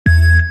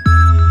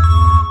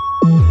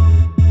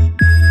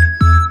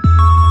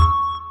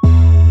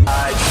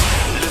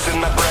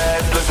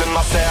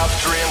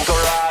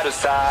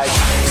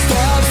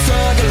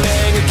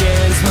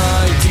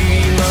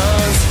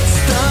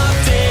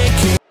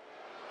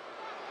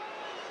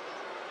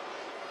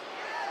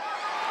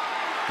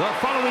The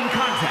following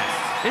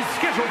contest is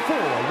scheduled for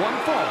one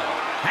fall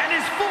and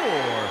is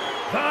for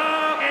the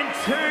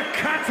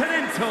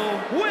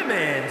Intercontinental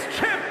Women's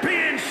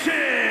Championship.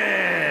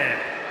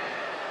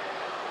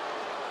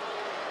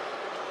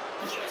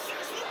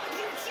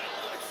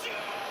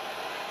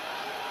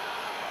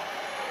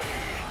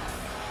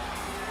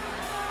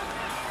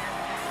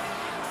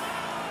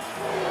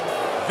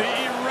 The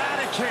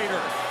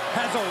Eradicator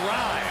has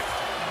arrived.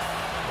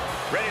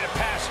 Ready to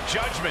pass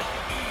judgment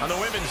on the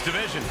women's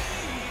division.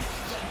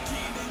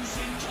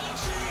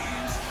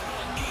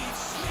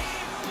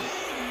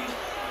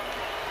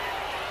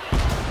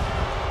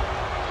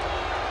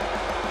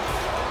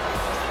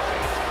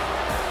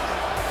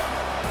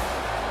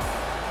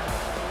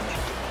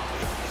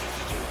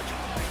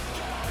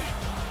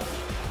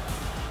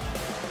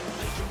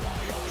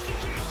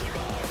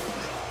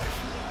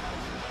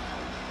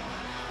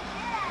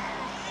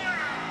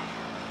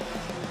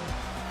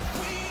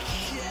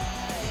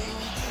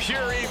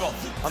 Pure evil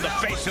on the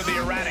face of the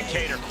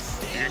Eradicator.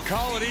 You can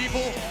call it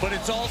evil, but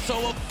it's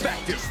also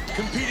effective,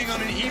 competing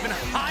on an even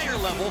higher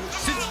level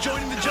since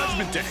joining the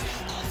Judgment Day.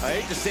 I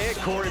hate to say it,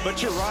 Corey,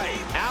 but you're right.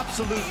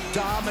 Absolute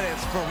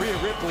dominance from Rhea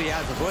Ripley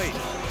as of late.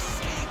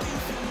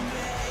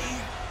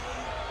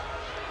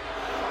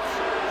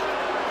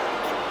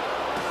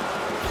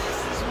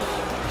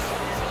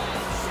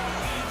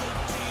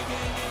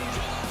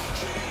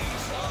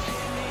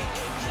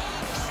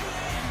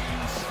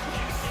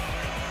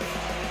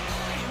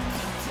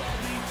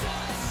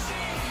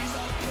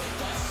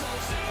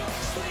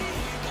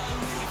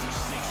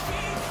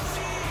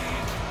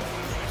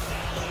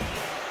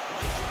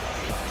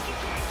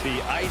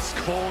 The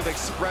ice-cold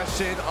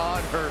expression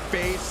on her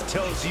face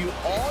tells you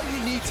all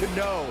you need to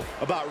know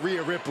about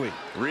Rhea Ripley.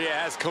 Rhea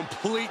has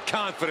complete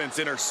confidence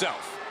in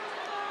herself.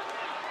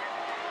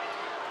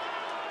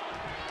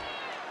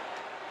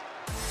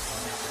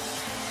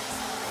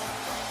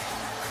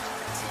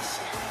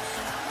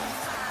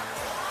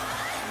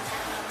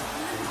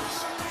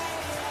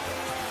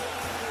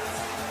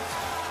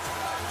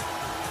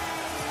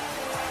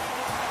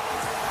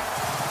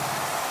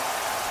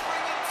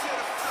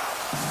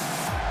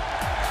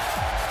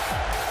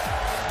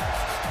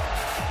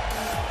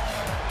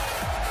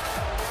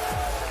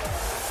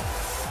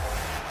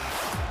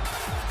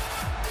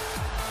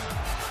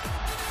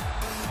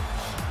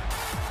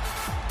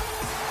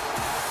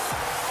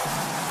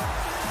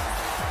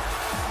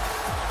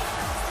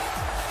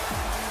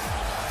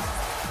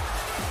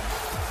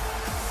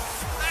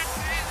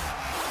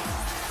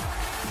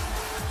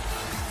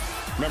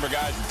 Remember,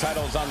 guys, the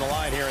title is on the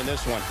line here in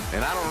this one.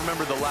 And I don't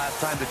remember the last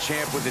time the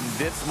champ was in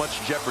this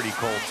much jeopardy,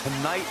 Cole.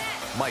 Tonight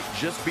might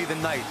just be the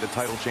night the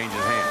title changes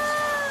hands.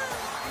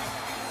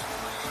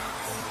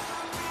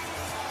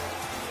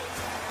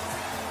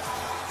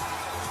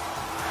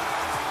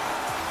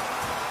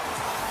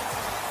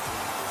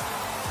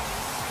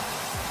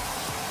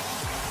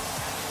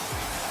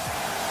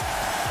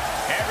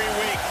 Every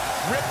week,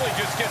 Ripley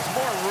just gets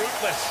more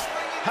ruthless.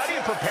 How do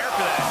you prepare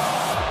for that?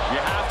 You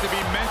have to be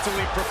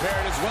mentally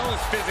prepared as well as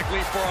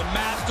physically for a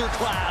master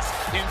class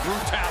in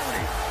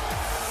brutality.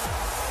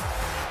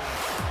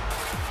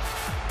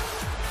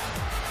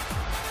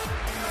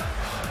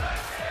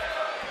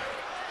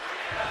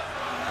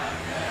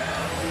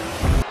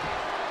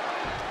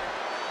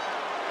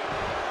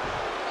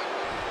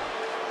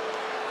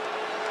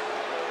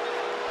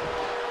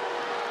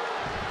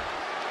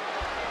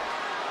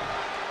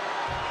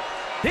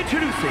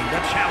 Introducing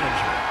the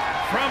challenger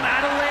from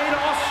Adelaide,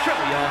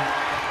 Australia,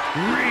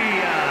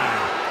 Rhea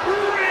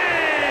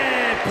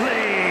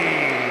Ripley.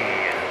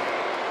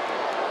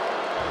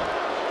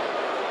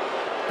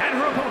 And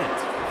her opponent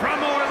from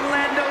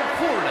Orlando,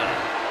 Florida,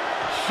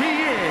 she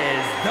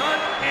is the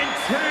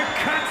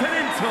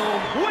Intercontinental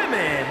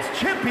Women's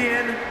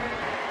Champion,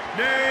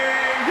 Naomi.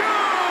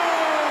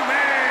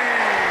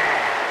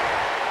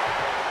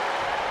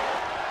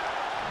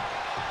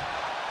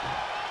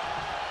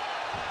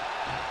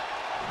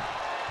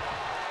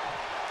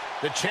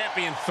 The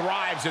champion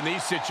thrives in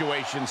these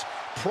situations.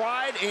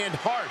 Pride and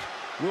heart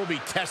will be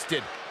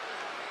tested.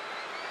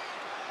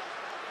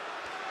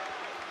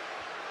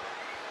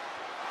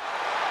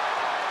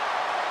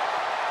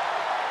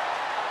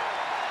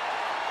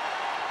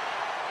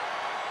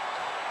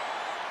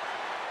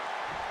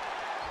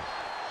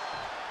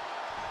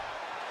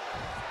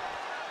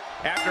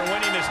 After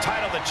winning this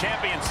title, the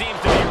champion seems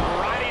to be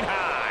riding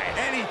high.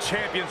 Any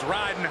champion's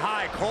riding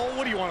high. Cole,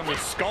 what do you want them to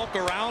skulk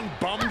around,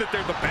 bummed that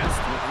they're the best?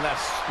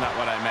 That's not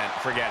what I meant.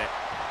 Forget it.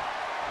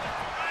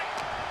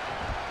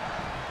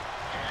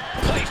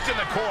 Placed in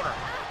the corner.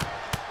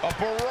 A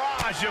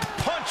barrage of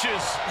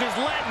punches. Just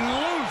letting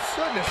loose.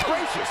 Goodness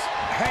gracious.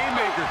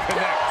 Haymaker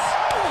connects.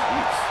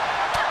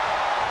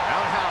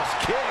 Roundhouse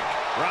kick.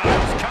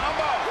 Rounds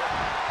combo.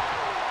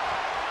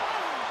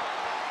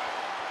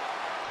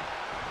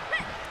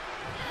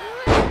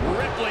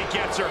 Ripley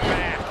gets her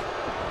back.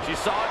 She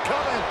saw it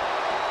coming.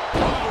 Oh,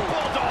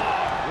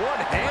 bulldog.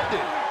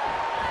 One-handed.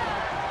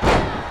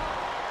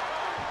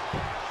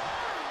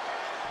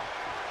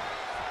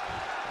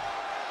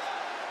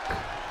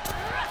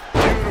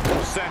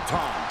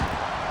 senton.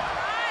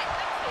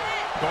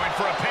 Going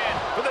for a pin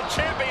for the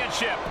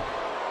championship.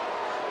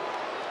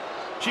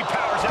 She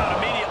powers out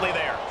immediately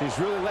there. She's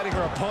really letting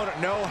her opponent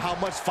know how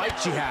much fight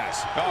she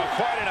has. Oh,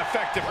 quite an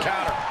effective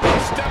counter.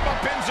 Step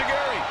up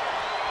enziguri.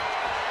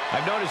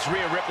 I've noticed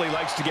Rhea Ripley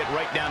likes to get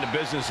right down to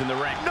business in the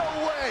ring. No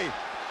way!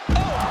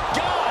 Oh,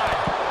 God!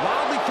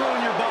 Wildly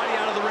throwing your body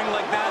out of the ring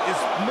like that is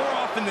more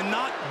often than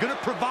not going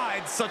to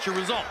provide such a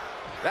result.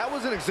 That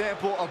was an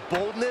example of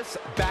boldness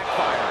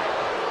backfiring.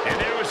 And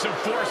there was some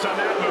force on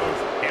that move.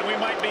 And we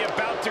might be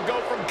about to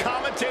go from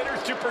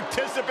commentators to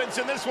participants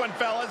in this one,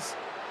 fellas.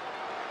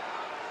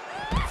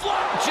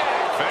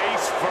 Flapjack!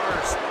 Face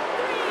first.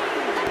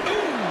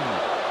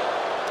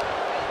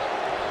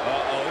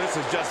 Uh-oh, this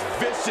is just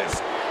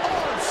vicious.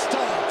 Arm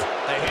stomp.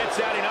 The hit's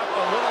adding up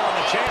a little on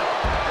the champ.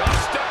 A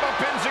step up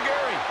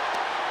enziguri.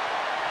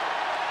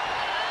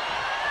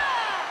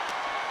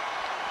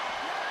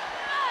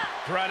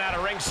 Run out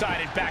of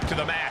ringside and back to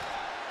the mat.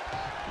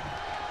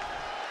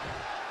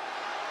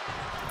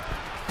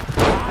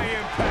 High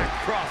impact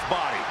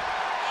crossbody.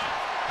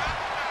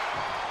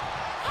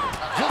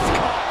 Just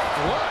caught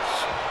flush.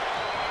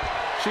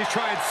 She's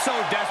trying so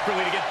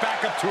desperately to get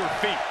back up to her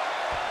feet.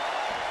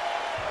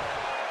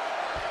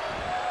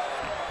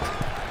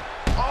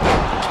 Oh,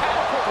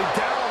 catapulting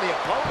down on the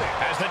opponent.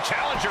 As the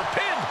challenger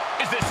pinned.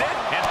 Is this it?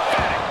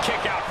 Emphatic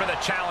kick out for the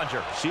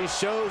challenger. She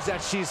shows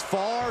that she's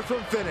far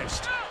from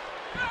finished.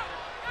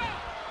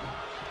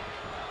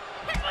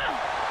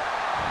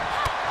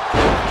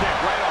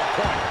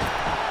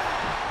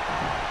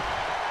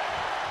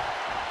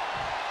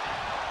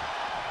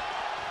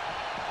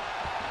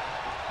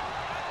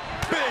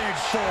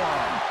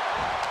 Forearm.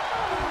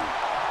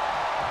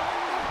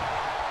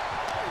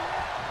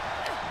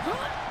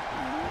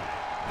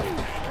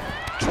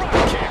 Drop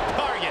kick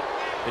target.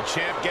 The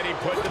champ getting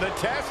put to the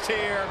test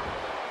here.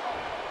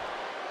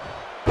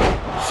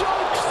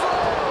 Choke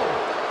slam.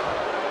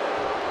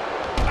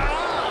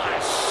 Ah,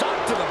 shot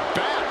to the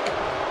back.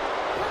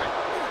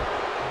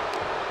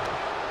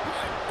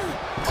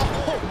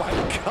 Oh my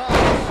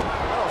gosh.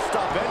 That'll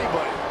stop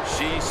anybody.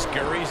 She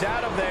scurries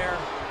out of there.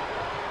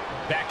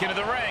 Back into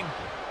the ring.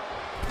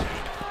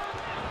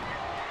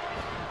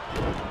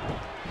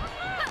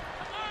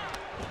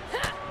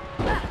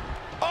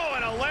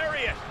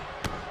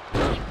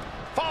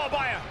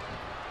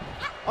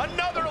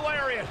 Another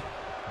lariat.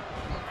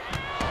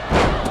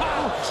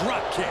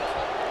 Drop kick.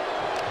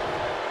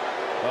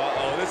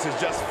 Uh-oh, this is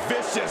just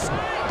vicious.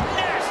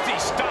 Nasty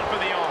stop of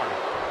the arm.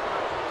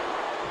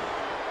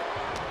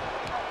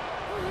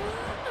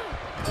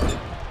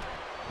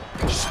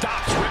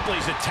 Stops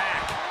Ripley's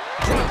attack.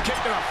 Drop kick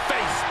to her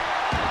face.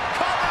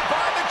 Covered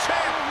by the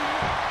champ.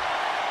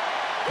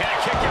 And a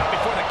kick out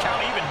before the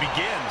count even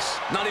begins.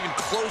 Not even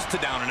close to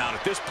down and out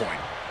at this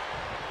point.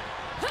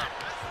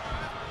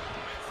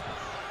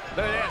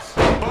 Look at this.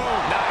 Boom.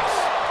 Nice.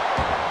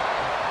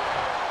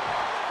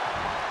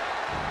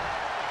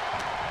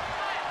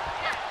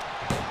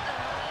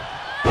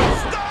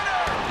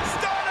 Stunner!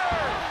 Stunner!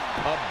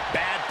 A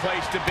bad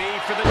place to be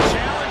for the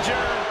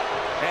challenger.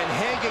 And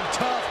hanging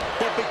tough,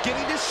 but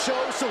beginning to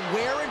show some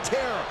wear and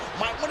tear.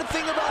 Might want to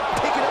think about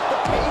picking up the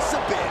pace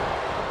a bit.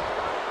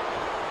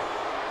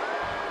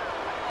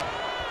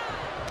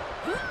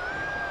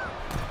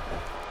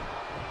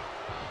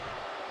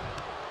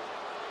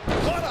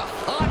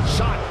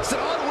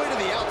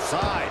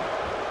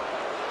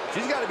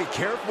 She's got to be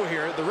careful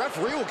here. The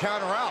referee will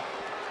count her out.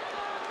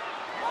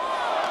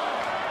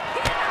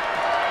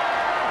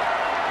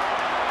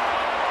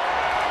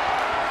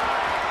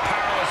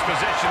 Powerless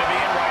position to be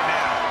in right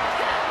now.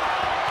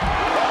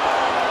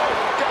 Oh,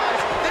 guys,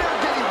 they're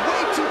getting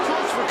way too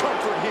close for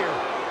comfort here.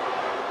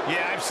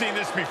 Yeah, I've seen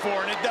this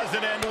before, and it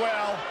doesn't end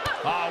well.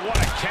 Oh, what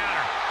a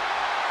counter.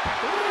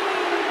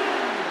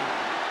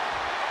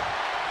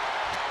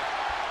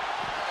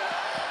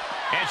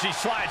 And she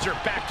slides her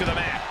back to the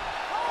mat.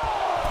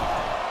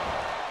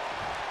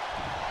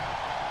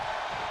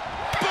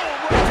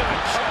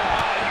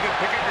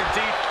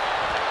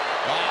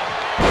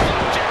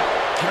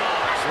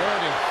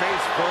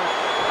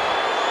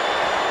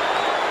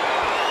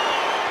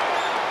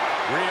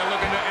 Rhea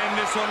looking to end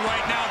this one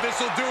right now. This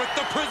will do it.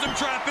 The Prism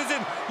Trap is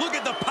in. Look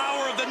at the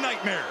power of the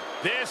Nightmare.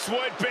 This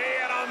would be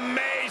an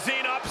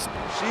amazing upset.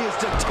 She is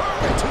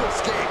determined to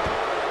escape.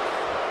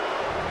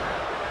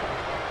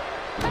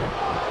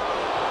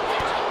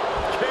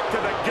 Kick to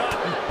the gut.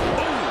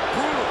 Ooh,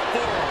 brutal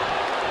forearm.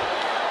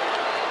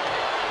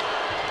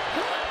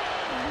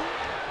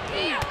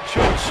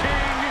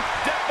 Cha-ching.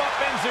 Step up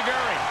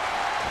enziguri.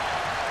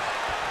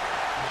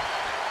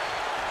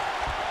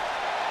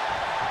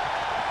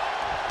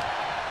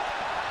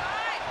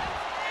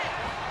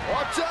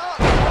 Watch out!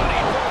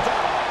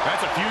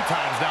 That's a few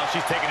times now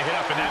she's taken a hit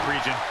up in that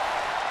region.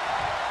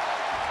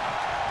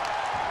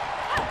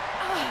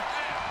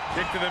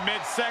 Kick to the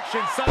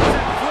midsection,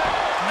 sunset flip.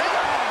 No!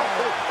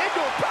 Into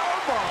a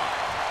powerbomb.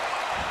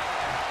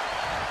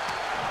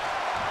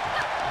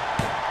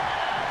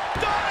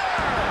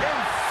 Stunner!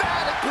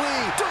 Emphatically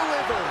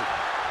delivered.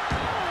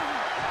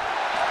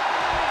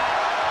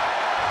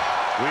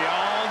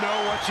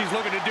 what she's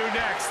looking to do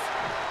next.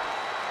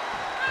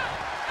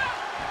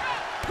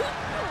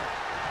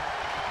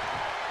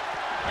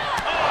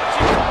 Oh,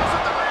 she calls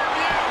it the rear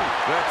view.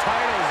 The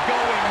title's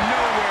going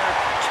nowhere.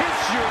 Kiss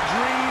your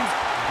dreams.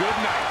 Good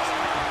night.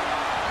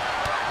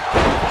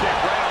 Kick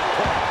right on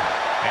point.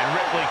 And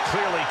Ripley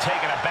clearly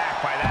taken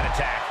aback by that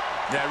attack.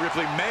 Yeah,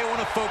 Ripley may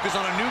want to focus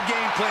on a new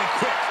game plan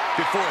quick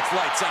before it's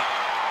lights out.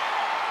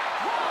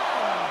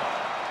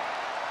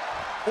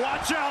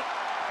 Watch out.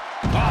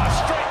 Oh,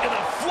 straight to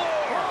the floor.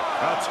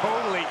 A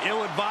totally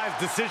ill-advised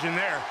decision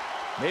there.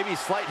 Maybe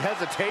slight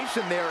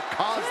hesitation there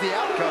caused the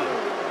outcome.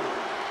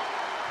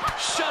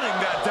 Shutting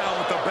that down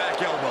with the back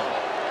elbow.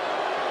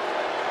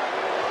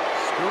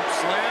 Scoop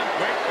slam.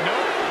 Wait, no.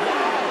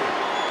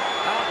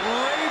 Wow.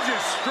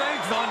 Outrageous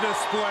strength on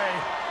display.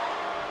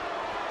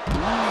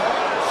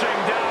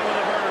 Crashing down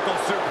with a vertical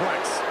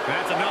suplex.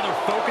 That's another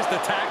focused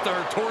attack to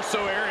her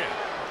torso area.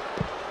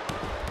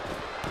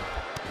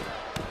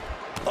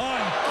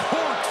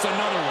 Uncorks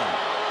another one.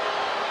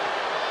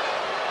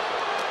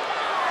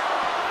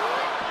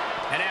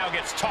 And now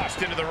gets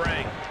tossed into the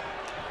ring.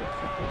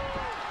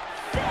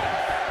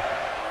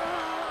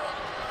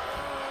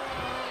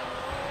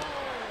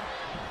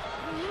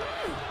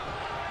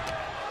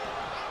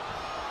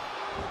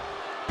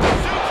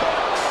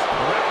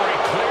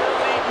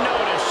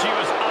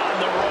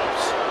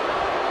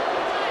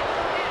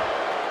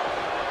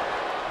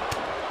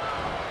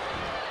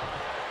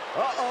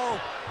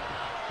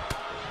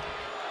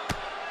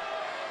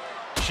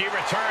 She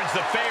returns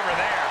the favor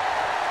there.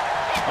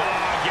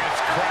 Oh, gets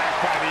cracked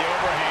by the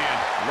overhand.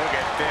 Look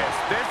at this.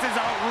 This is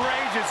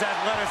outrageous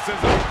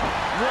athleticism.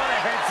 What a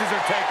head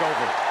scissor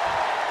takeover.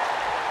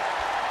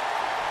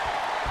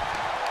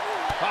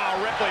 Oh,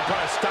 Ripley put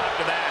a stop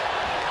to that.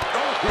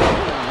 Oh,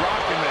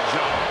 rocking the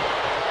jaw.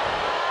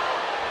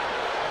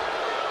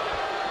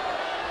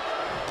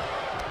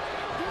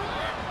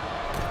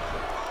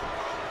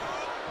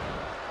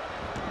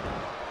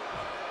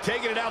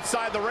 Taking it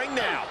outside the ring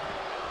now.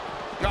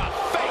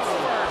 Face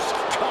first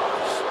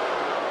comes.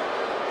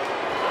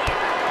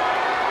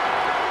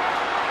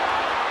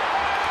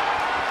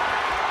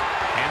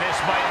 And this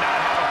might not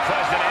have a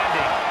pleasant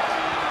ending.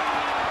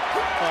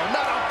 Oh,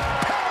 not a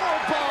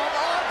powerbomb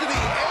onto the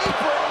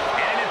apron.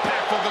 And an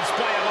impactful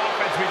display of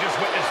offense we just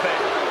witnessed there.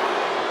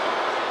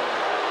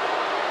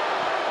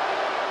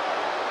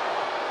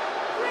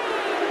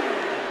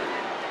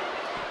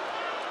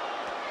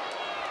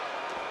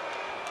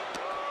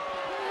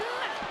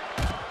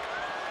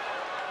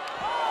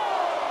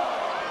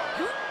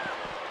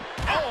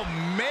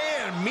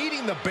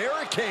 The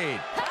barricade.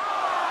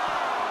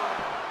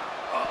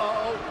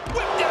 Uh-oh.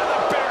 Whipped down the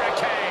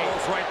barricade.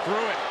 Goes right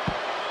through it.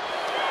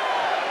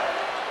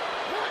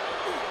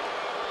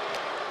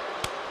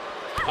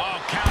 Oh,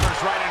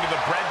 counters right into the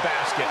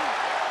breadbasket.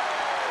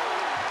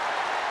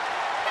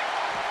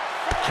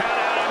 Count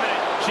out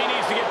imminent. She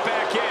needs to get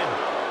back in.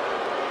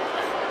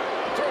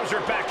 Throws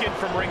her back in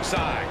from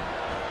ringside.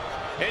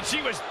 And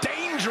she was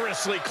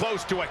dangerously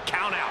close to a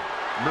count out.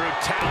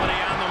 Brutality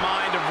on the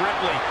mind of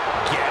Ripley.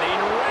 Getting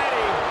ready.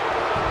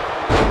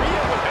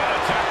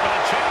 Attack for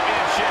the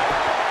championship.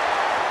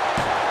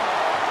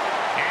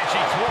 And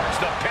she thwarts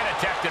the pin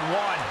attempt and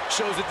won.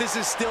 Shows that this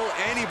is still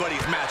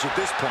anybody's match at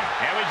this point.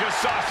 And we just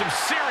saw some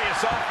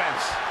serious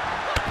offense.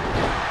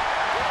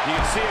 You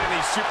can see it in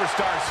these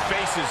superstars'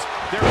 faces.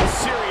 They're in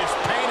serious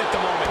pain at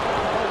the moment.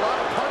 A lot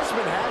of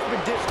punishment has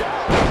been dished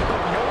out,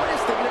 but no one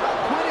is thinking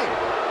about quitting.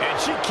 And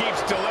she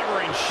keeps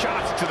delivering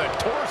shots to the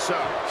torso.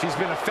 She's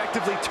been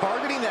effectively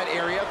targeting that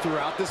area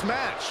throughout this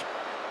match.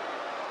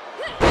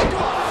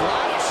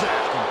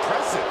 Flapjack,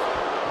 impressive.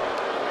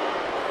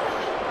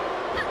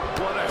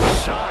 What a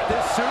shot.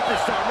 This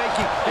superstar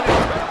making an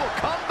incredible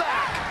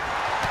comeback.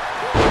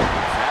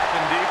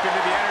 Tapping deep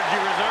into the energy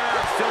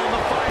reserve. Still in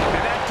the fight.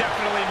 And that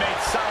definitely made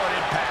solid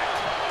impact.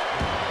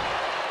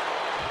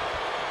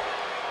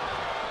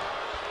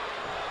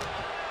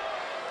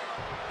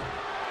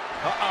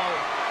 Uh-oh.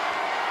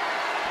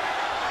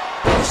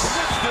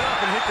 Switched it up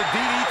and hit the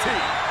DDT.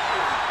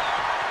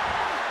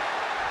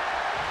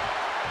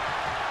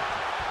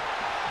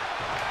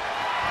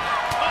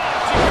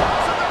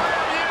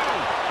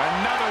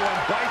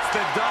 The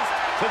dust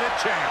to the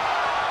champ.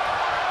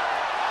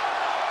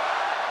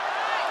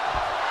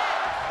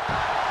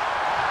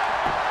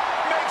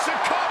 Makes a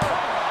cover.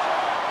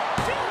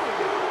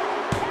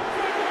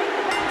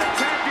 The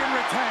champion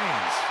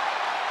retains.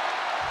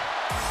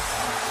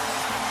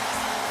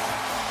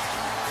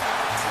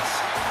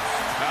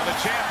 Now the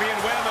champion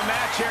winning the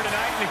match here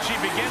tonight, and she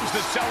begins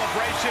the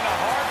celebration. A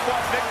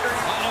hard-fought victory.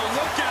 Uh-oh,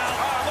 look out.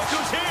 Look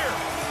who's here.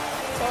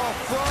 Oh,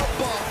 from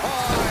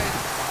behind.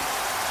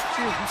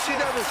 She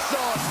never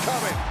saw us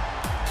coming.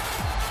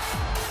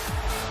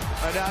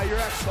 And now your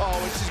ex,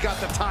 and she's got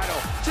the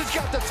title. She's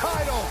got the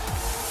title.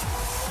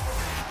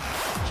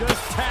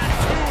 Just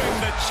tattooing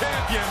the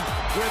champion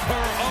with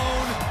her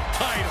own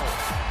title.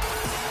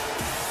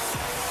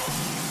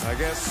 I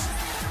guess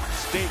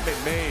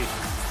statement made.